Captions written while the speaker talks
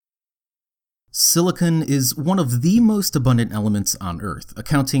Silicon is one of the most abundant elements on Earth,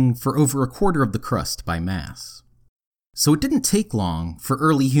 accounting for over a quarter of the crust by mass. So it didn't take long for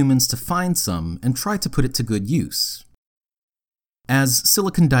early humans to find some and try to put it to good use. As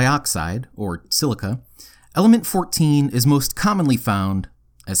silicon dioxide, or silica, element 14 is most commonly found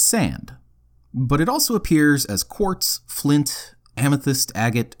as sand, but it also appears as quartz, flint, amethyst,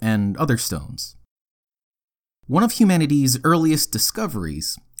 agate, and other stones. One of humanity's earliest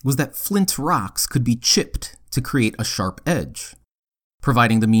discoveries was that flint rocks could be chipped to create a sharp edge,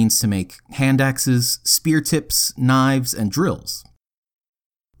 providing the means to make hand axes, spear tips, knives, and drills.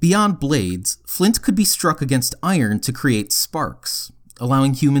 Beyond blades, flint could be struck against iron to create sparks,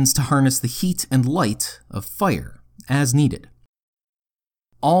 allowing humans to harness the heat and light of fire as needed.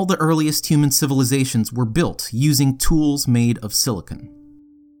 All the earliest human civilizations were built using tools made of silicon.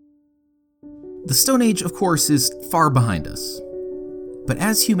 The Stone Age, of course, is far behind us. But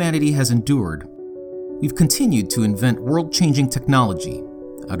as humanity has endured, we've continued to invent world-changing technology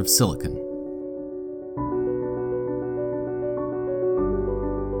out of silicon.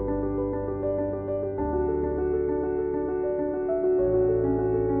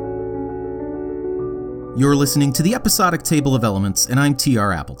 You're listening to the Episodic Table of Elements, and I'm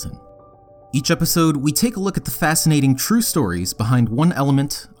T.R. Appleton. Each episode, we take a look at the fascinating true stories behind one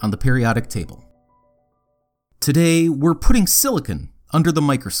element on the periodic table. Today, we're putting silicon under the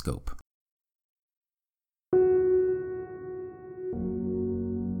microscope.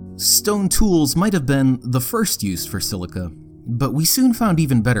 Stone tools might have been the first use for silica, but we soon found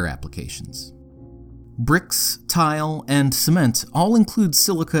even better applications. Bricks, tile, and cement all include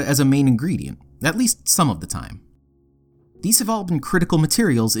silica as a main ingredient, at least some of the time. These have all been critical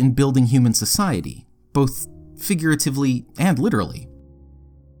materials in building human society, both figuratively and literally.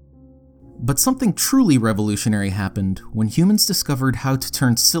 But something truly revolutionary happened when humans discovered how to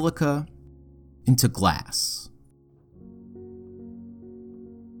turn silica into glass.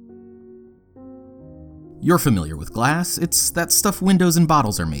 You're familiar with glass. It's that stuff windows and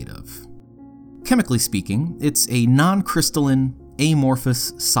bottles are made of. Chemically speaking, it's a non-crystalline,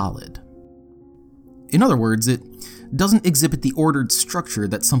 amorphous solid. In other words, it doesn't exhibit the ordered structure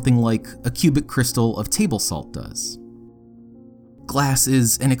that something like a cubic crystal of table salt does. Glass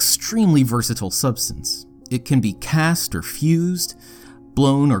is an extremely versatile substance. It can be cast or fused,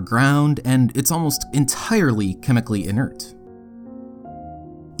 blown or ground, and it's almost entirely chemically inert.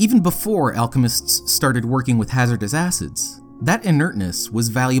 Even before alchemists started working with hazardous acids, that inertness was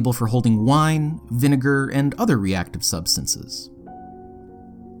valuable for holding wine, vinegar, and other reactive substances.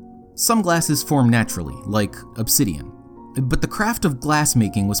 Some glasses form naturally, like obsidian, but the craft of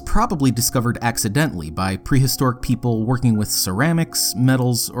glassmaking was probably discovered accidentally by prehistoric people working with ceramics,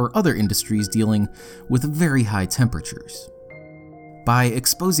 metals, or other industries dealing with very high temperatures. By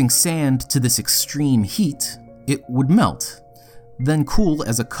exposing sand to this extreme heat, it would melt, then cool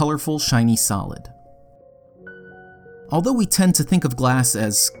as a colorful, shiny solid. Although we tend to think of glass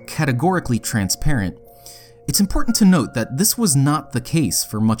as categorically transparent, it's important to note that this was not the case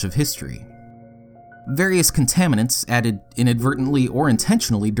for much of history. Various contaminants added inadvertently or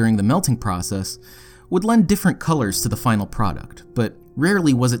intentionally during the melting process would lend different colors to the final product, but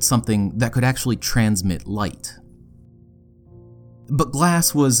rarely was it something that could actually transmit light. But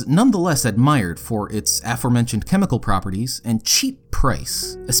glass was nonetheless admired for its aforementioned chemical properties and cheap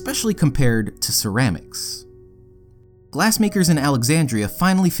price, especially compared to ceramics. Glassmakers in Alexandria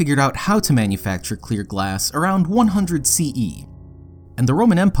finally figured out how to manufacture clear glass around 100 CE, and the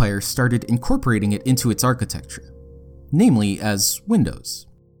Roman Empire started incorporating it into its architecture, namely as windows.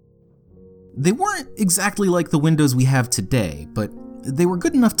 They weren't exactly like the windows we have today, but they were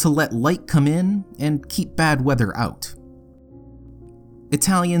good enough to let light come in and keep bad weather out.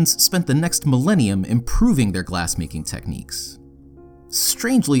 Italians spent the next millennium improving their glassmaking techniques.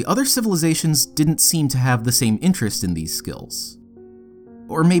 Strangely, other civilizations didn't seem to have the same interest in these skills.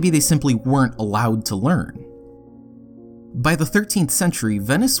 Or maybe they simply weren't allowed to learn. By the 13th century,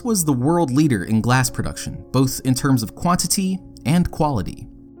 Venice was the world leader in glass production, both in terms of quantity and quality.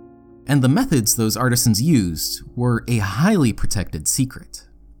 And the methods those artisans used were a highly protected secret.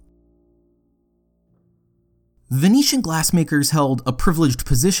 Venetian glassmakers held a privileged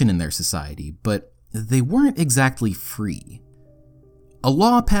position in their society, but they weren't exactly free. A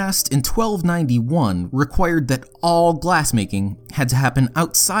law passed in 1291 required that all glassmaking had to happen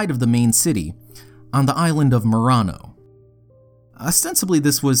outside of the main city, on the island of Murano. Ostensibly,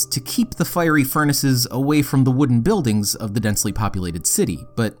 this was to keep the fiery furnaces away from the wooden buildings of the densely populated city,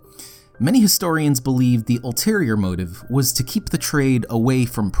 but many historians believe the ulterior motive was to keep the trade away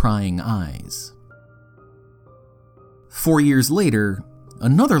from prying eyes. 4 years later,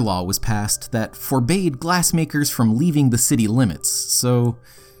 another law was passed that forbade glassmakers from leaving the city limits, so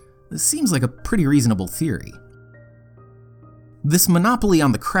this seems like a pretty reasonable theory. This monopoly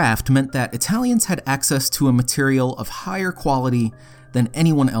on the craft meant that Italians had access to a material of higher quality than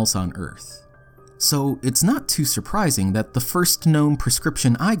anyone else on Earth. So it's not too surprising that the first known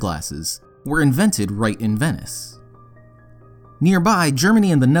prescription eyeglasses were invented right in Venice. Nearby,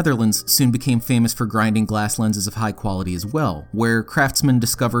 Germany and the Netherlands soon became famous for grinding glass lenses of high quality as well, where craftsmen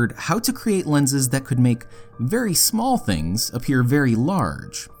discovered how to create lenses that could make very small things appear very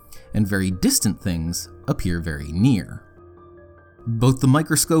large, and very distant things appear very near. Both the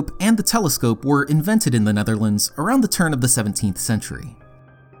microscope and the telescope were invented in the Netherlands around the turn of the 17th century.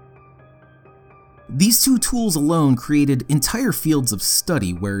 These two tools alone created entire fields of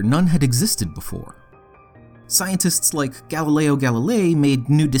study where none had existed before. Scientists like Galileo Galilei made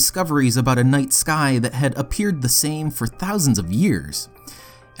new discoveries about a night sky that had appeared the same for thousands of years,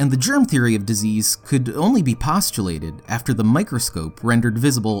 and the germ theory of disease could only be postulated after the microscope rendered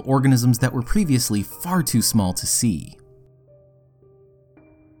visible organisms that were previously far too small to see.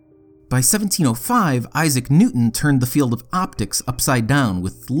 By 1705, Isaac Newton turned the field of optics upside down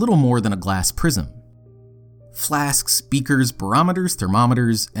with little more than a glass prism. Flasks, beakers, barometers,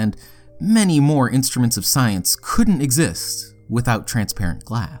 thermometers, and many more instruments of science couldn't exist without transparent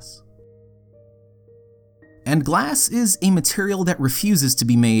glass. And glass is a material that refuses to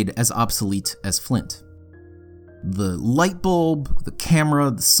be made as obsolete as flint. The light bulb, the camera,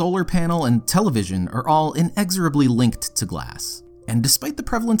 the solar panel, and television are all inexorably linked to glass. And despite the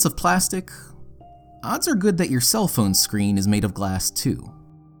prevalence of plastic, odds are good that your cell phone screen is made of glass too.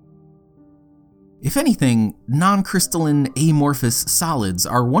 If anything, non-crystalline amorphous solids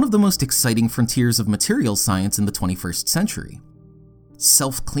are one of the most exciting frontiers of materials science in the 21st century.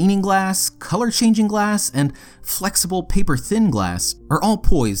 Self-cleaning glass, color-changing glass, and flexible paper-thin glass are all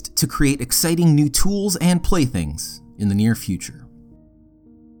poised to create exciting new tools and playthings in the near future.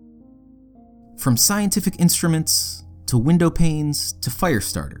 From scientific instruments to window panes to fire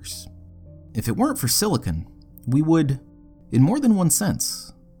starters, if it weren't for silicon, we would, in more than one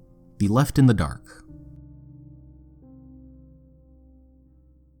sense, be left in the dark.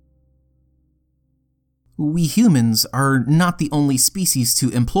 We humans are not the only species to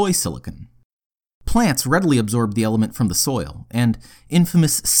employ silicon. Plants readily absorb the element from the soil, and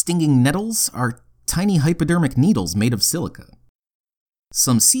infamous stinging nettles are tiny hypodermic needles made of silica.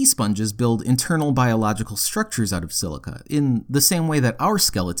 Some sea sponges build internal biological structures out of silica, in the same way that our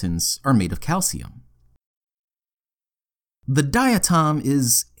skeletons are made of calcium. The diatom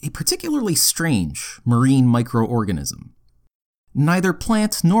is a particularly strange marine microorganism. Neither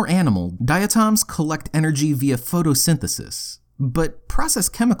plant nor animal, diatoms collect energy via photosynthesis, but process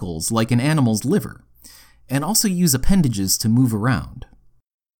chemicals like an animal's liver, and also use appendages to move around.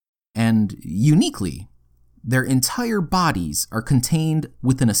 And uniquely, their entire bodies are contained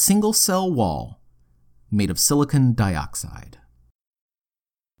within a single cell wall made of silicon dioxide.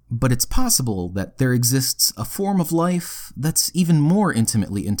 But it's possible that there exists a form of life that's even more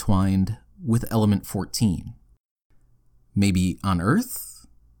intimately entwined with element 14. Maybe on Earth,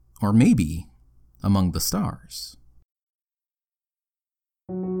 or maybe among the stars.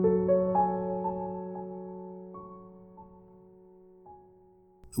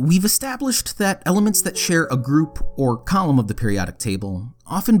 We've established that elements that share a group or column of the periodic table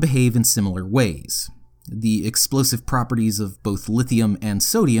often behave in similar ways. The explosive properties of both lithium and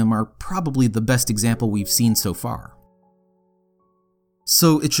sodium are probably the best example we've seen so far.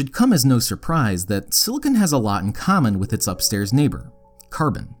 So it should come as no surprise that silicon has a lot in common with its upstairs neighbor,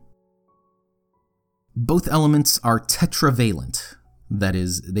 carbon. Both elements are tetravalent, that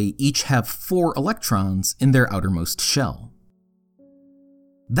is, they each have 4 electrons in their outermost shell.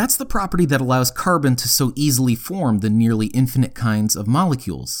 That's the property that allows carbon to so easily form the nearly infinite kinds of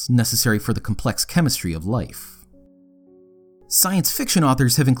molecules necessary for the complex chemistry of life. Science fiction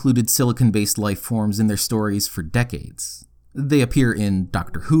authors have included silicon-based life forms in their stories for decades. They appear in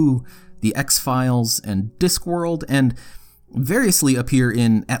Doctor Who, The X-Files, and Discworld, and variously appear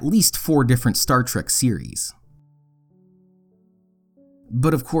in at least 4 different Star Trek series.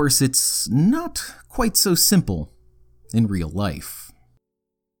 But of course, it's not quite so simple in real life.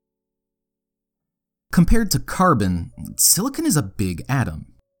 Compared to carbon, silicon is a big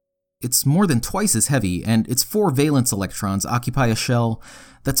atom. It's more than twice as heavy, and its 4 valence electrons occupy a shell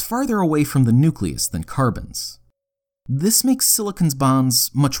that's farther away from the nucleus than carbon's. This makes silicon's bonds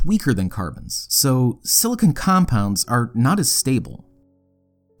much weaker than carbon's, so silicon compounds are not as stable.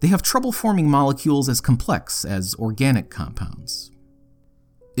 They have trouble forming molecules as complex as organic compounds.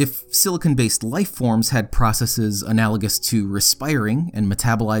 If silicon-based life forms had processes analogous to respiring and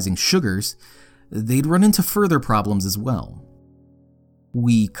metabolizing sugars, they'd run into further problems as well.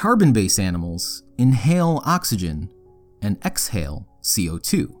 We carbon-based animals inhale oxygen and exhale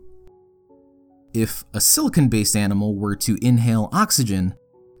CO2. If a silicon-based animal were to inhale oxygen,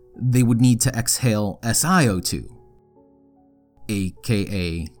 they would need to exhale SiO2,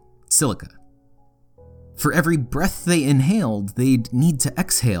 aka silica. For every breath they inhaled, they'd need to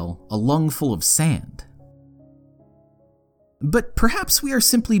exhale a lung full of sand. But perhaps we are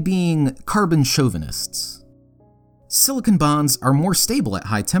simply being carbon chauvinists. Silicon bonds are more stable at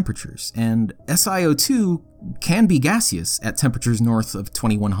high temperatures, and SiO2 can be gaseous at temperatures north of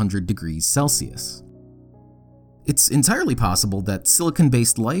 2100 degrees Celsius. It's entirely possible that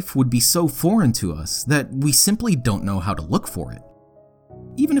silicon-based life would be so foreign to us that we simply don't know how to look for it,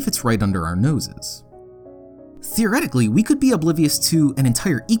 even if it's right under our noses. Theoretically, we could be oblivious to an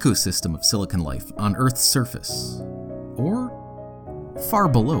entire ecosystem of silicon life on Earth's surface, or far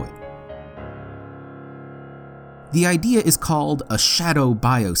below it. The idea is called a shadow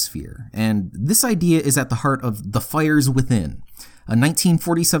biosphere, and this idea is at the heart of The Fires Within, a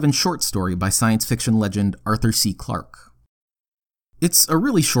 1947 short story by science fiction legend Arthur C. Clarke. It's a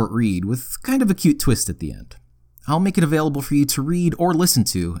really short read with kind of a cute twist at the end. I'll make it available for you to read or listen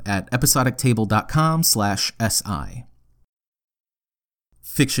to at episodictable.com/si.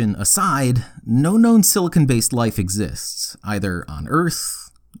 Fiction aside, no known silicon-based life exists, either on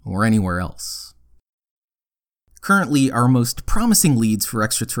Earth or anywhere else. Currently, our most promising leads for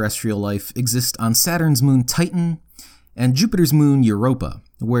extraterrestrial life exist on Saturn's moon Titan and Jupiter's moon Europa,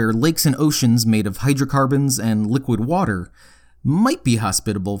 where lakes and oceans made of hydrocarbons and liquid water might be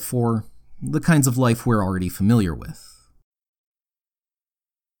hospitable for the kinds of life we're already familiar with.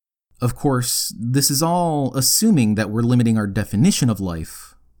 Of course, this is all assuming that we're limiting our definition of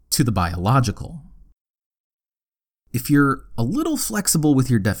life to the biological. If you're a little flexible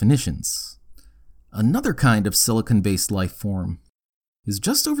with your definitions, another kind of silicon-based life form is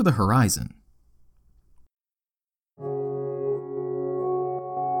just over the horizon.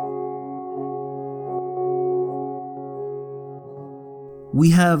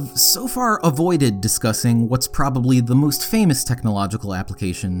 We have so far avoided discussing what's probably the most famous technological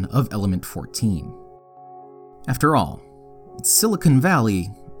application of Element 14. After all, Silicon Valley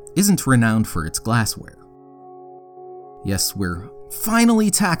isn't renowned for its glassware. Yes, we're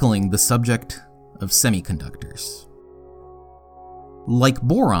finally tackling the subject of semiconductors. Like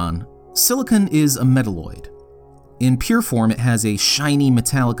boron, silicon is a metalloid. In pure form, it has a shiny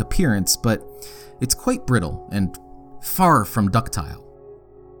metallic appearance, but it's quite brittle and far from ductile.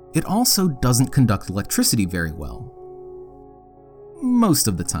 It also doesn't conduct electricity very well. Most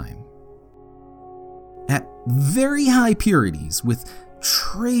of the time. At very high purities, with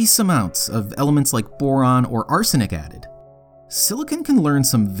trace amounts of elements like boron or arsenic added, silicon can learn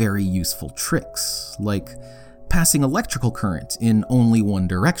some very useful tricks, like passing electrical current in only one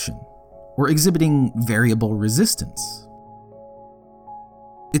direction, or exhibiting variable resistance.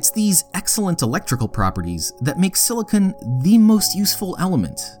 It's these excellent electrical properties that make silicon the most useful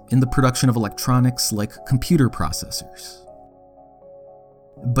element in the production of electronics like computer processors.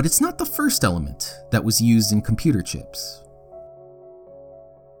 But it's not the first element that was used in computer chips.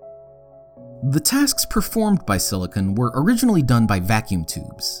 The tasks performed by silicon were originally done by vacuum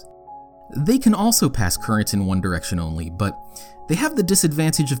tubes. They can also pass current in one direction only, but they have the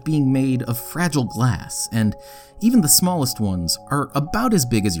disadvantage of being made of fragile glass, and even the smallest ones are about as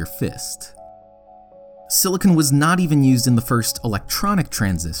big as your fist. Silicon was not even used in the first electronic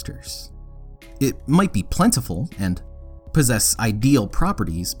transistors. It might be plentiful and possess ideal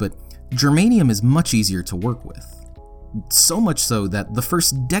properties, but germanium is much easier to work with. So much so that the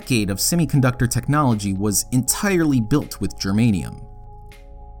first decade of semiconductor technology was entirely built with germanium.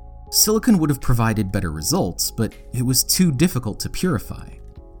 Silicon would have provided better results, but it was too difficult to purify.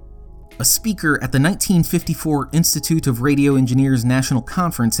 A speaker at the 1954 Institute of Radio Engineers National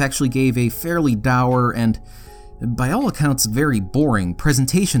Conference actually gave a fairly dour and, by all accounts, very boring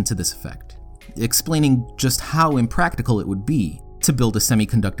presentation to this effect, explaining just how impractical it would be to build a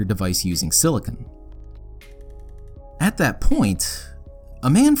semiconductor device using silicon. At that point, a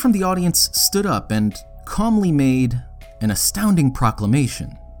man from the audience stood up and calmly made an astounding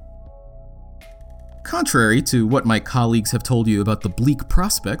proclamation. Contrary to what my colleagues have told you about the bleak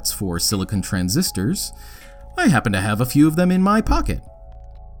prospects for silicon transistors, I happen to have a few of them in my pocket.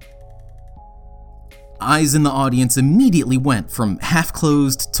 Eyes in the audience immediately went from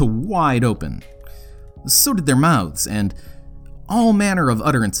half-closed to wide open. So did their mouths, and all manner of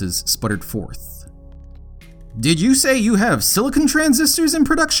utterances sputtered forth. Did you say you have silicon transistors in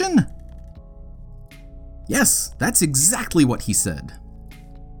production? Yes, that's exactly what he said.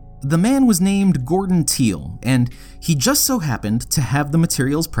 The man was named Gordon Teal, and he just so happened to have the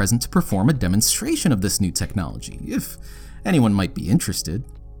materials present to perform a demonstration of this new technology, if anyone might be interested.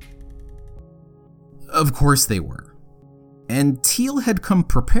 Of course they were. And Teal had come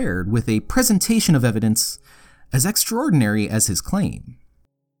prepared with a presentation of evidence as extraordinary as his claim.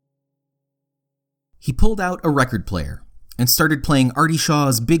 He pulled out a record player and started playing Artie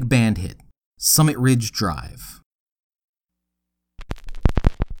Shaw's big band hit, Summit Ridge Drive.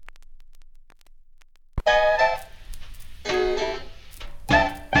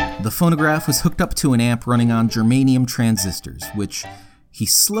 The phonograph was hooked up to an amp running on germanium transistors, which he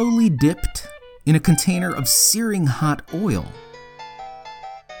slowly dipped in a container of searing hot oil.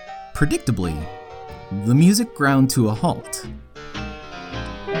 Predictably, the music ground to a halt.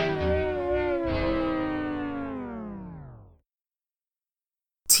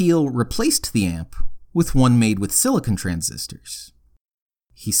 Teal replaced the amp with one made with silicon transistors.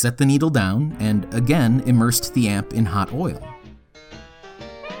 He set the needle down and again immersed the amp in hot oil.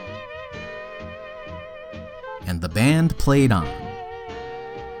 And the band played on.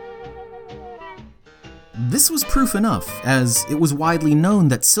 This was proof enough, as it was widely known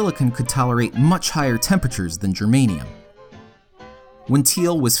that silicon could tolerate much higher temperatures than germanium. When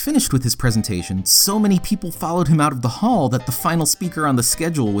Teal was finished with his presentation, so many people followed him out of the hall that the final speaker on the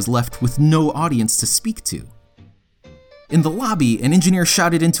schedule was left with no audience to speak to. In the lobby, an engineer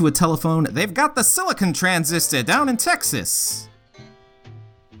shouted into a telephone, "They've got the silicon transistor down in Texas!"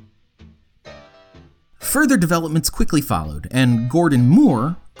 Further developments quickly followed, and Gordon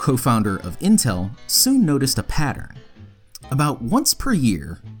Moore, co-founder of Intel, soon noticed a pattern. About once per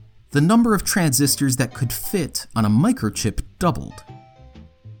year, the number of transistors that could fit on a microchip doubled.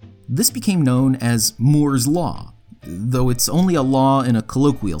 This became known as Moore's Law, though it's only a law in a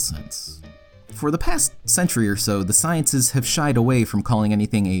colloquial sense. For the past century or so, the sciences have shied away from calling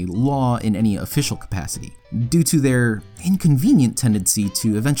anything a law in any official capacity, due to their inconvenient tendency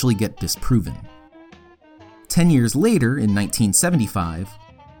to eventually get disproven. 10 years later, in 1975,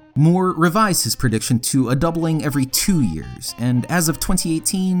 Moore revised his prediction to a doubling every 2 years, and as of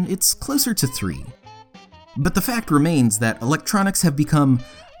 2018, it's closer to 3. But the fact remains that electronics have become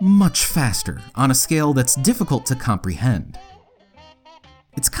much faster on a scale that's difficult to comprehend.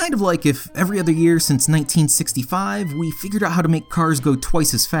 It's kind of like if every other year since 1965, we figured out how to make cars go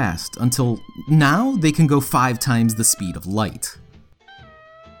twice as fast, until now they can go 5 times the speed of light.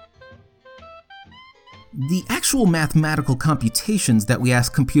 The actual mathematical computations that we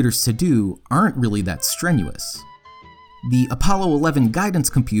ask computers to do aren't really that strenuous. The Apollo 11 guidance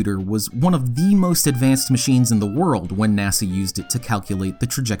computer was one of the most advanced machines in the world when NASA used it to calculate the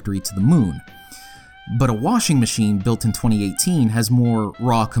trajectory to the moon. But a washing machine built in 2018 has more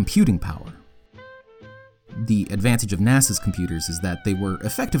raw computing power. The advantage of NASA's computers is that they were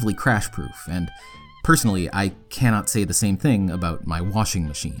effectively crash-proof, and personally, I cannot say the same thing about my washing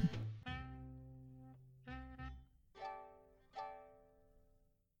machine.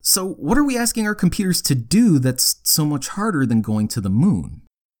 So what are we asking our computers to do that's so much harder than going to the moon?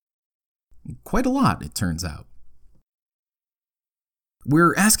 Quite a lot, it turns out.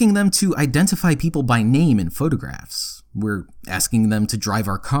 We're asking them to identify people by name in photographs. We're asking them to drive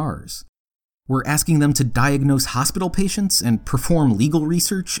our cars. We're asking them to diagnose hospital patients and perform legal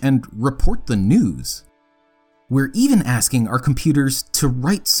research and report the news. We're even asking our computers to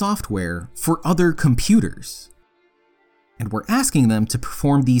write software for other computers. And we're asking them to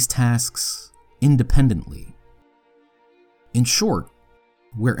perform these tasks independently. In short,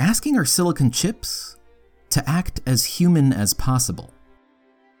 we're asking our silicon chips to act as human as possible.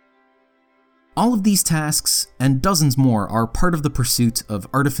 All of these tasks, and dozens more, are part of the pursuit of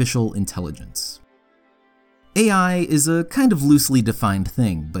artificial intelligence. AI is a kind of loosely defined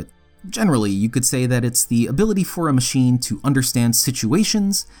thing, but generally you could say that it's the ability for a machine to understand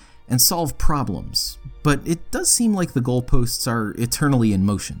situations and solve problems, but it does seem like the goalposts are eternally in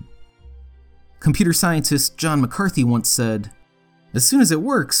motion. Computer scientist John McCarthy once said, "As soon as it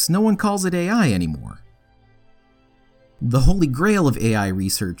works, no one calls it AI anymore." The holy grail of AI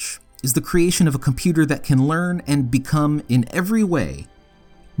research is the creation of a computer that can learn and become, in every way,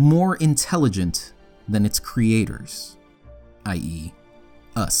 more intelligent than its creators, i.e.,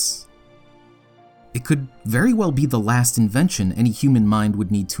 us. It could very well be the last invention any human mind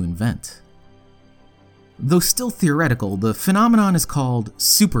would need to invent. Though still theoretical, the phenomenon is called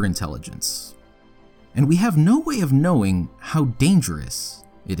superintelligence, and we have no way of knowing how dangerous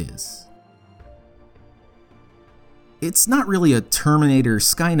it is. It's not really a Terminator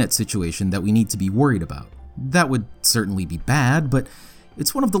Skynet situation that we need to be worried about. That would certainly be bad, but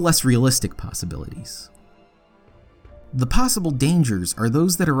it's one of the less realistic possibilities. The possible dangers are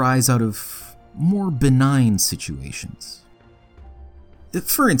those that arise out of more benign situations.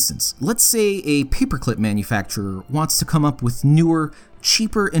 For instance, let's say a paperclip manufacturer wants to come up with newer,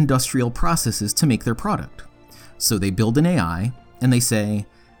 cheaper industrial processes to make their product. So they build an AI, and they say,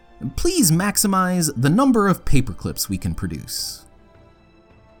 "Please maximize the number of paperclips we can produce."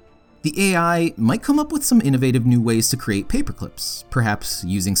 The AI might come up with some innovative new ways to create paperclips, perhaps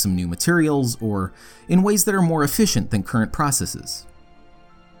using some new materials or in ways that are more efficient than current processes.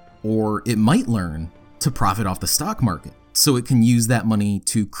 Or it might learn to profit off the stock market, so it can use that money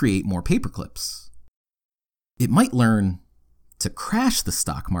to create more paperclips. It might learn to crash the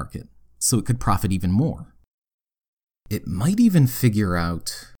stock market, so it could profit even more. It might even figure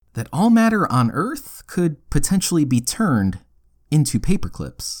out that all matter on Earth could potentially be turned into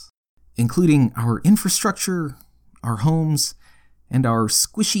paperclips, including our infrastructure, our homes, and our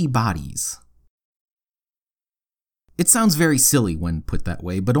squishy bodies. It sounds very silly when put that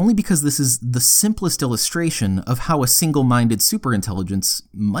way, but only because this is the simplest illustration of how a single-minded superintelligence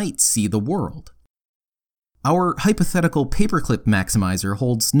might see the world. Our hypothetical paperclip maximizer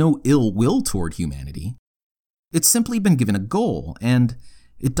holds no ill will toward humanity. It's simply been given a goal, and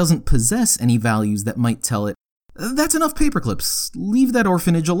it doesn't possess any values that might tell it, "That's enough paperclips, leave that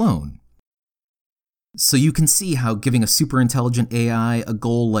orphanage alone." So you can see how giving a superintelligent AI a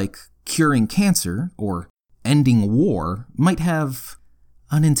goal like curing cancer or ending war might have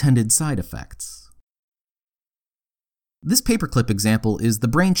unintended side effects. This paperclip example is the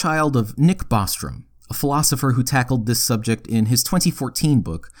brainchild of Nick Bostrom, a philosopher who tackled this subject in his 2014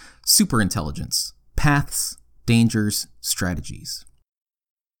 book, Superintelligence: Paths, Dangers, Strategies.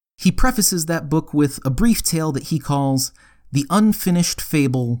 He prefaces that book with a brief tale that he calls The Unfinished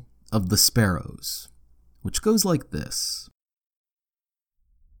Fable of the Sparrows, which goes like this.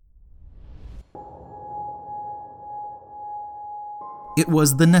 It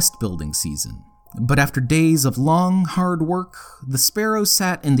was the nest-building season, but after days of long, hard work, the sparrows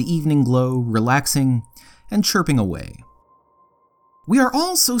sat in the evening glow, relaxing and chirping away. "We are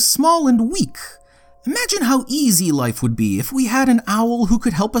all so small and weak. Imagine how easy life would be if we had an owl who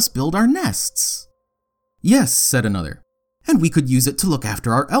could help us build our nests." "Yes," said another, "and we could use it to look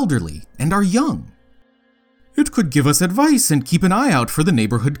after our elderly and our young." "It could give us advice and keep an eye out for the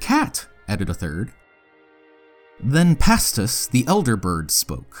neighborhood cat," added a third. Then Pastus, the elder bird,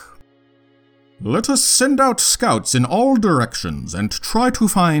 spoke. "Let us send out scouts in all directions and try to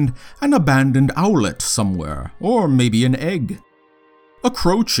find an abandoned owlet somewhere, or maybe an egg. A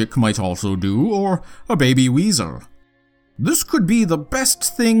crow chick might also do, or a baby weasel. This could be the best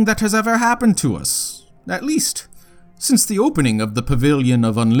thing that has ever happened to us, at least since the opening of the pavilion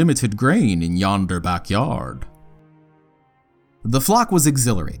of unlimited grain in yonder backyard." The flock was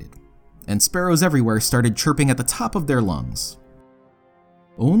exhilarated, and sparrows everywhere started chirping at the top of their lungs.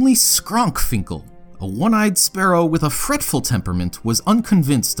 Only Skronkfinkel, a one-eyed sparrow with a fretful temperament, was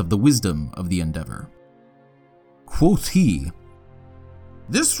unconvinced of the wisdom of the endeavor. Quoth he,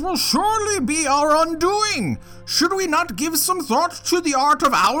 "This will surely be our undoing. Should we not give some thought to the art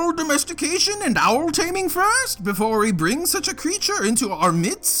of owl domestication and owl taming first, before we bring such a creature into our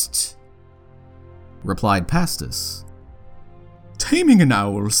midst?" Replied Pastus, "Taming an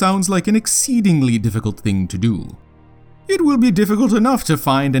owl sounds like an exceedingly difficult thing to do. It will be difficult enough to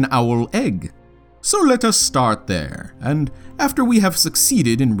find an owl egg. So let us start there, and after we have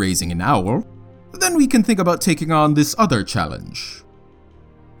succeeded in raising an owl, then we can think about taking on this other challenge."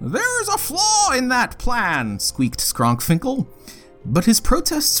 "There is a flaw in that plan," squeaked Skronkfinkel. But his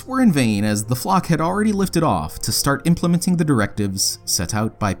protests were in vain, as the flock had already lifted off to start implementing the directives set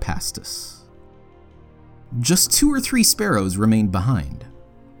out by Pastus. Just 2 or 3 sparrows remained behind.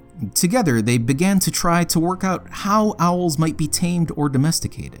 Together, they began to try to work out how owls might be tamed or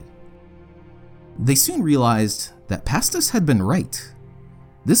domesticated. They soon realized that Pastus had been right.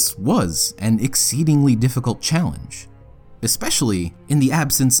 This was an exceedingly difficult challenge, especially in the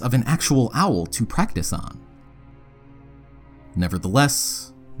absence of an actual owl to practice on.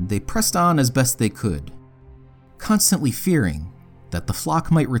 Nevertheless, they pressed on as best they could, constantly fearing that the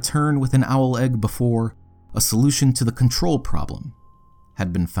flock might return with an owl egg before a solution to the control problem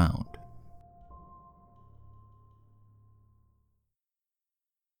had been found.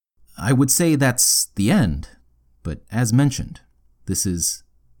 I would say that's the end, but as mentioned, this is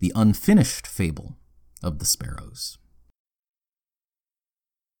the unfinished fable of the sparrows.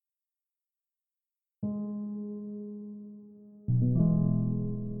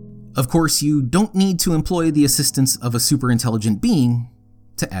 Of course, you don't need to employ the assistance of a superintelligent being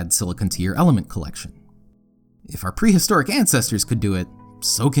to add silicon to your element collection. If our prehistoric ancestors could do it,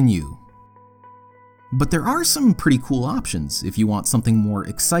 so can you. But there are some pretty cool options if you want something more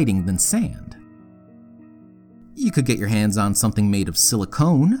exciting than sand. You could get your hands on something made of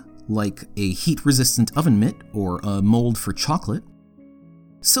silicone, like a heat-resistant oven mitt or a mold for chocolate.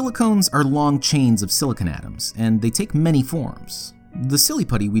 Silicones are long chains of silicon atoms, and they take many forms. The silly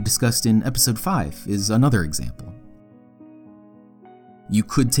putty we discussed in episode 5 is another example. You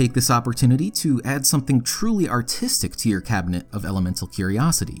could take this opportunity to add something truly artistic to your cabinet of elemental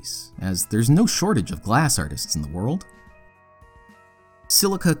curiosities, as there's no shortage of glass artists in the world.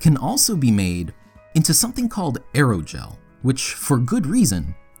 Silica can also be made into something called aerogel, which, for good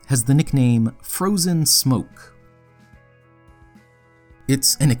reason, has the nickname frozen smoke.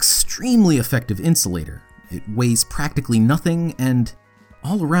 It's an extremely effective insulator. It weighs practically nothing and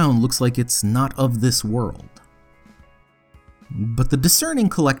all around looks like it's not of this world. But the discerning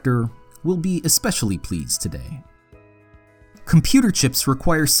collector will be especially pleased today. Computer chips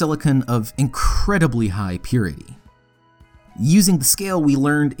require silicon of incredibly high purity. Using the scale we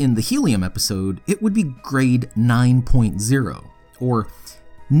learned in the helium episode, it would be grade 9.0, or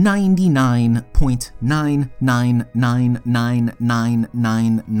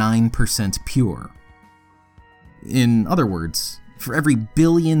 99.9999999% pure. In other words, for every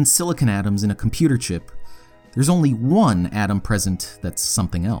billion silicon atoms in a computer chip, there's only one atom present that's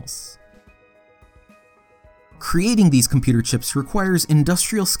something else. Creating these computer chips requires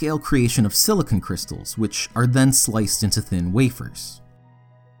industrial scale creation of silicon crystals, which are then sliced into thin wafers.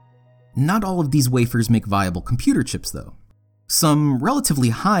 Not all of these wafers make viable computer chips, though. Some relatively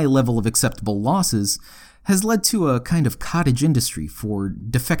high level of acceptable losses has led to a kind of cottage industry for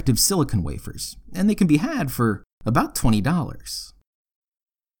defective silicon wafers, and they can be had for about $20.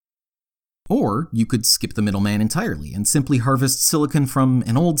 Or you could skip the middleman entirely and simply harvest silicon from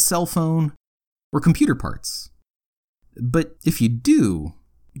an old cell phone or computer parts. But if you do,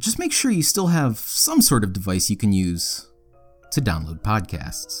 just make sure you still have some sort of device you can use to download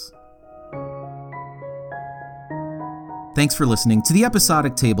podcasts. Thanks for listening to the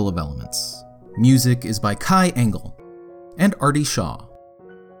episodic Table of Elements. Music is by Kai Engel and Artie Shaw.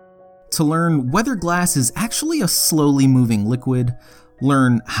 To learn whether glass is actually a slowly moving liquid,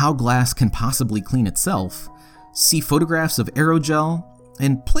 learn how glass can possibly clean itself, see photographs of aerogel,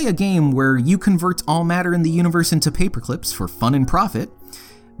 and play a game where you convert all matter in the universe into paperclips for fun and profit,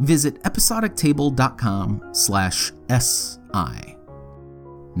 visit episodictable.com/SI.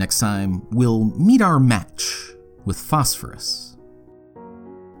 Next time, we'll meet our match with phosphorus.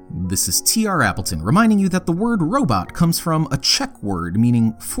 This is T.R. Appleton reminding you that the word robot comes from a Czech word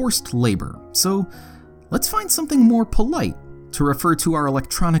meaning forced labor, so let's find something more polite to refer to our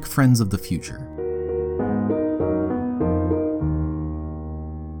electronic friends of the future.